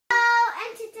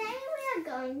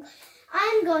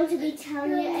I'm going to be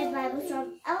telling you a Bible story of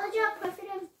Elijah, prophet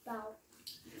of Baal.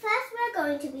 First, we're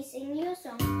going to be singing a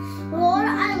song. Lord,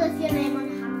 I lift your name on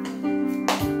high.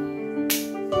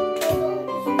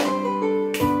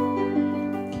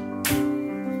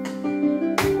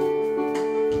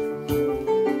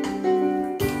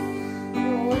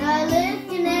 Lord, I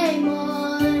lift your name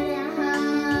on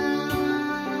high.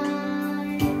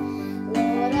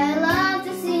 Lord, I love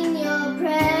to sing your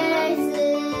praises.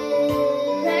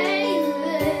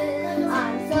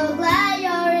 I'm so glad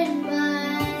you're in my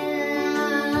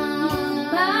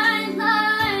life.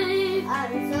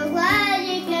 I'm so glad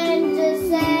you came to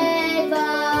save us.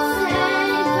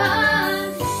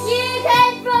 You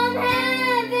came from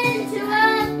heaven to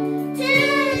earth to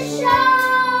show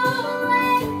the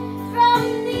way from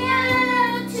the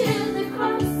earth to the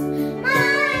cross.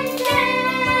 My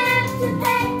debt to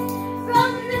pay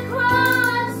from the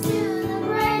cross to the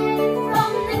grave,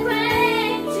 from the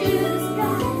grave to the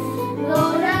sky.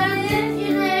 Lord, I lift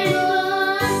your name on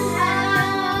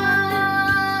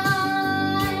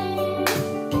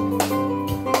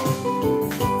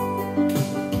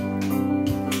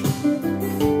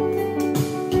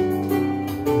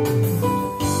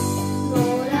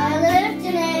Lord, I lift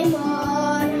your name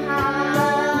on high.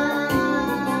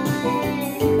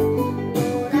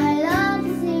 Lord, I love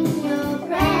to sing your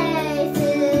praises.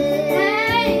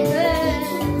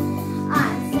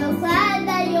 I'm so glad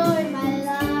that you're in my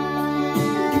life.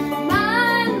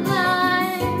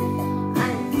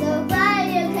 I'm so glad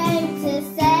you came to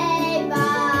save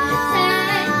us.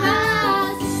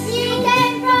 You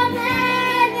came from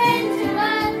heaven to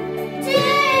earth to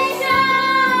show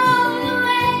the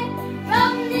way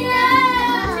from the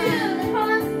earth to the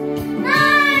cross.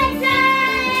 My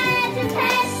debt to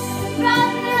pay from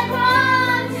the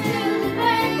cross to the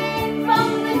grave, from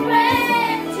the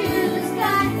grave to the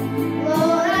sky.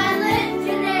 Lord, I lift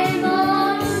your name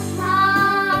on high.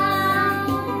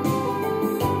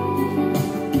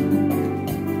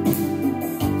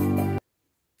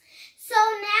 So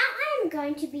now I'm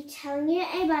going to be telling you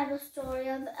a Bible story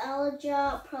of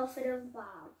Elijah, prophet of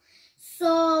Baal.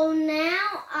 So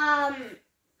now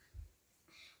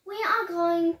we are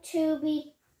going to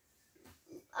be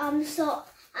so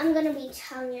I'm going to be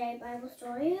telling you a Bible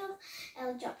story of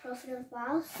Elijah, prophet of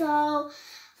Baal. So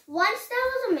once there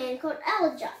was a man called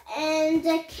Elijah and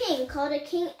a king called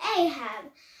King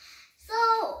Ahab. So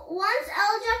once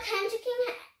Elijah came to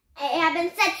King Ahab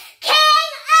and said,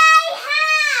 "King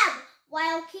Ahab!"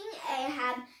 While King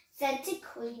Ahab said to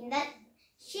Queen that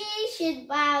she should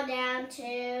bow down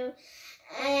to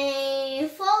a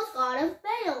false god of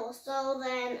Baal. So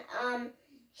then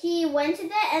he went to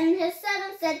there and his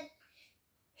servant said,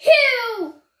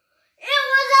 "Who? It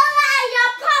was Elijah,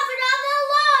 prophet of the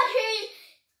Lord, who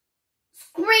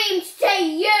screamed to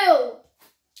you."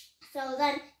 So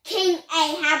then King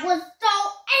Ahab was so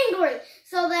angry.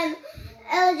 So then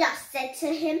Elijah said to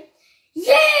him,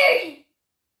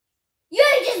 You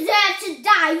deserve to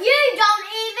die. You don't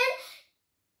even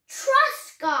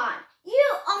trust God. You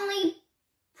only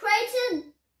pray to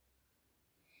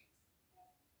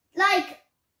like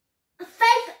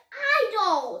fake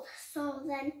idols. So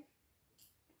then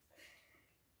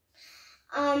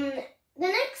the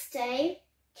next day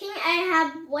King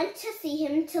Ahab went to see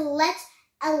him to let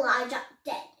Elijah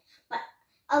dead. But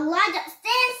Elijah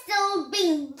stands still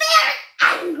being very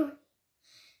angry.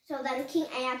 So then King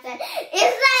Ahab said,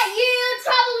 "Is that you,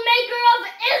 troublemaker of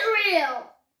Israel?"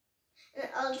 And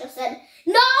Elijah said,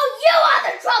 "No, you are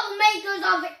the troublemakers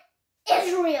of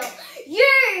Israel. You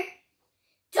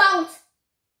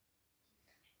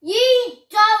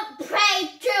don't pray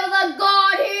to the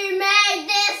God who made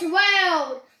this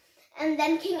world." And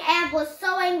then King Ahab was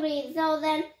so angry. So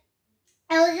then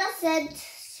Elijah said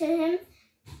to him,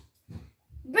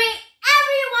 "Bring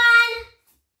everyone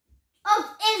of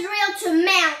Israel to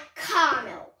Mount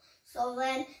Carmel." So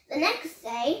then the next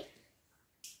day,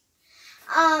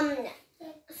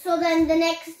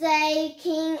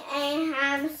 King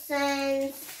Ahab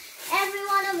sends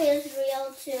everyone of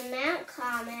Israel to Mount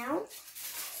Carmel.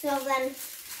 So then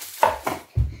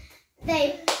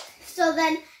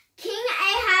King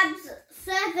Ahab's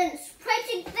servants prayed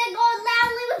to their God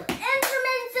loudly with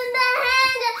instruments in their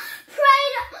hand,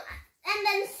 prayed, and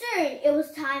then soon it was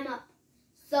time up.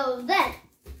 So then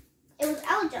it was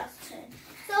Elijah's turn.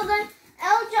 So then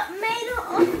Elijah made an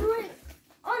offering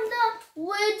on the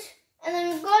wood and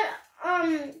then got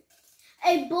a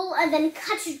bull and then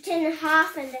cut it in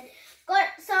half and then got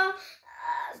some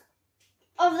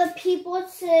of the people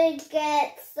to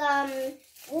get some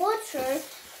water,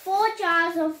 4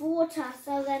 jars of water.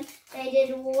 So then they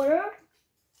did water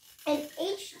in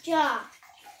each jar.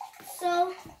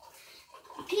 So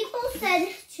people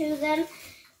said to them,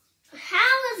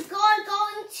 how is God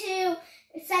going to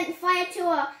send fire to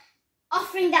a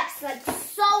offering that's like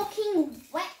soaking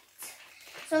wet?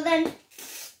 So then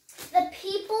the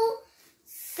people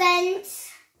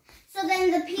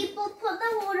put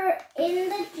the water in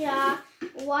the jar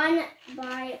one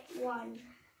by one.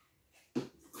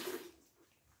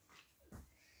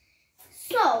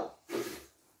 So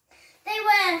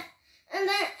and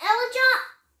then Elijah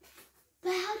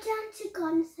bowed down to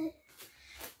God and said,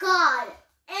 God,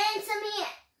 answer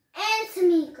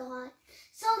me, God.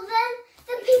 So then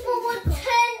the people would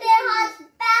turn their hearts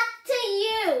back to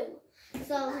you.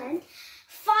 So then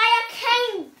fire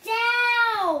came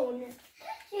down.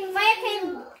 Fire came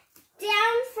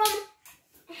down from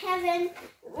heaven.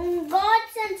 God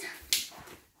sent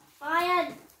fire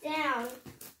down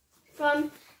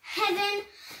from heaven.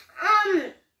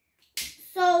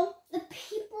 So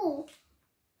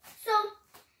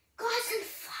God sent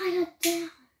fire down.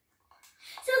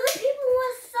 So the people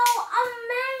were so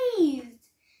amazed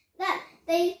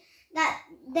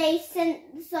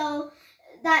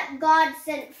that God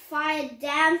sent fire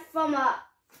down from a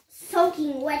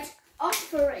soaking wet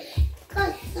offering.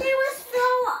 They were so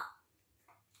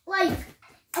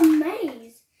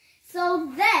amazed.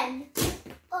 So then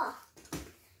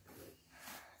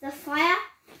the fire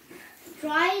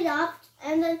dried up,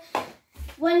 and then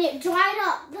when it dried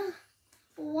up, the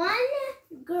one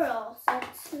girl said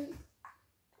to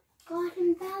God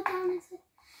and bowed down and said,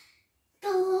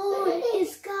 the Lord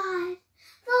is God.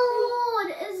 The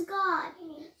Lord is God.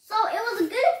 So it was a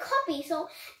good copy. So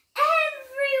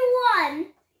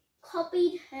everyone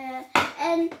copied her,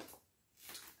 and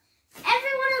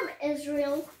everyone of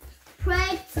Israel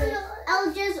prayed to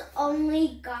Elijah's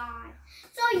only God.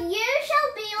 So you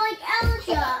shall be like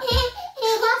Elijah,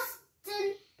 trust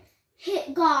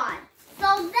in God. So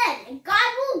then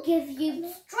God will give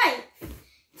you strength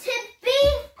to be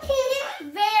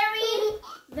very,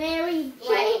 very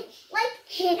brave. Like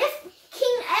if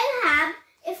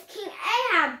King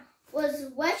Ahab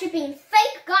was worshipping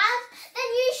fake gods, then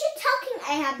you should tell King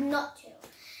Ahab not to.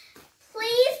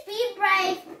 Please be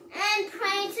brave and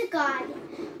pray to God.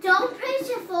 Don't pray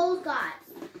to false gods.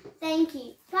 Thank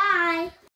you. Bye.